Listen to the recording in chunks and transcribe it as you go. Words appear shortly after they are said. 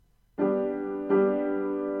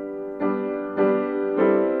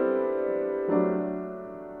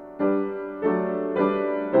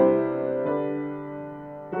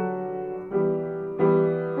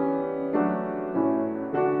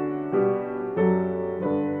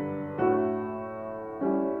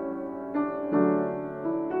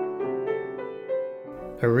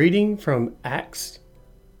A reading from Acts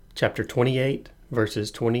chapter 28,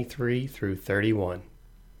 verses 23 through 31.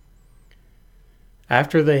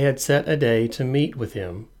 After they had set a day to meet with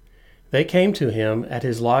him, they came to him at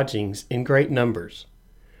his lodgings in great numbers.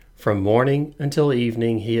 From morning until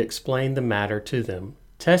evening he explained the matter to them,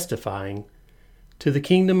 testifying to the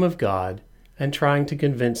kingdom of God and trying to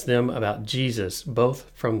convince them about Jesus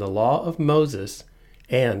both from the law of Moses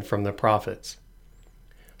and from the prophets.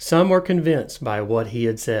 Some were convinced by what he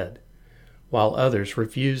had said, while others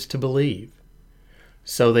refused to believe.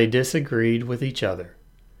 So they disagreed with each other.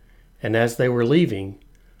 And as they were leaving,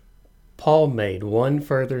 Paul made one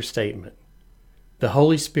further statement. The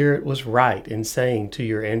Holy Spirit was right in saying to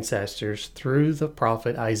your ancestors through the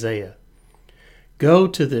prophet Isaiah, "Go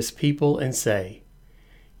to this people and say,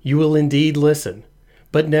 you will indeed listen,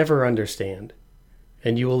 but never understand,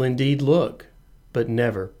 and you will indeed look, but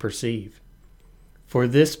never perceive. For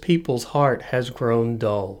this people's heart has grown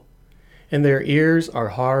dull, and their ears are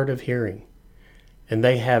hard of hearing, and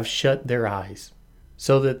they have shut their eyes,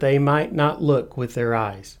 so that they might not look with their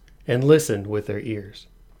eyes, and listen with their ears,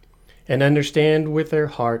 and understand with their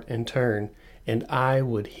heart and turn, and I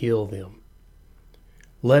would heal them.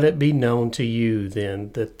 Let it be known to you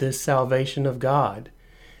then that this salvation of God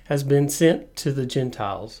has been sent to the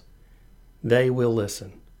Gentiles. They will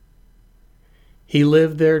listen." He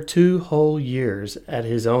lived there 2 whole years at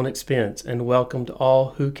his own expense and welcomed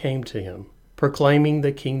all who came to him, proclaiming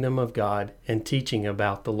the kingdom of God and teaching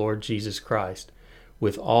about the Lord Jesus Christ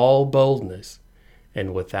with all boldness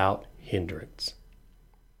and without hindrance.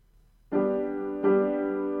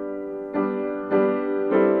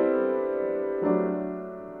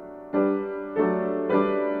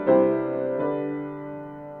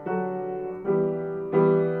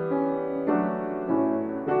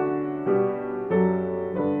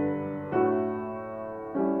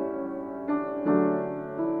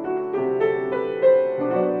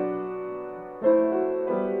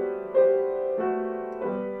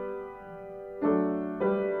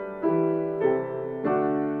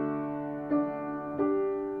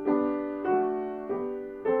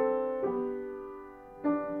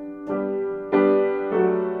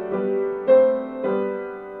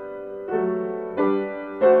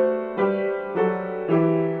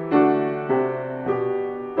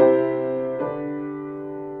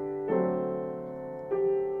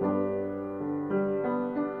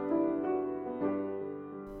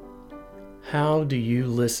 How do you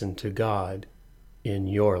listen to God in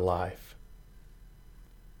your life?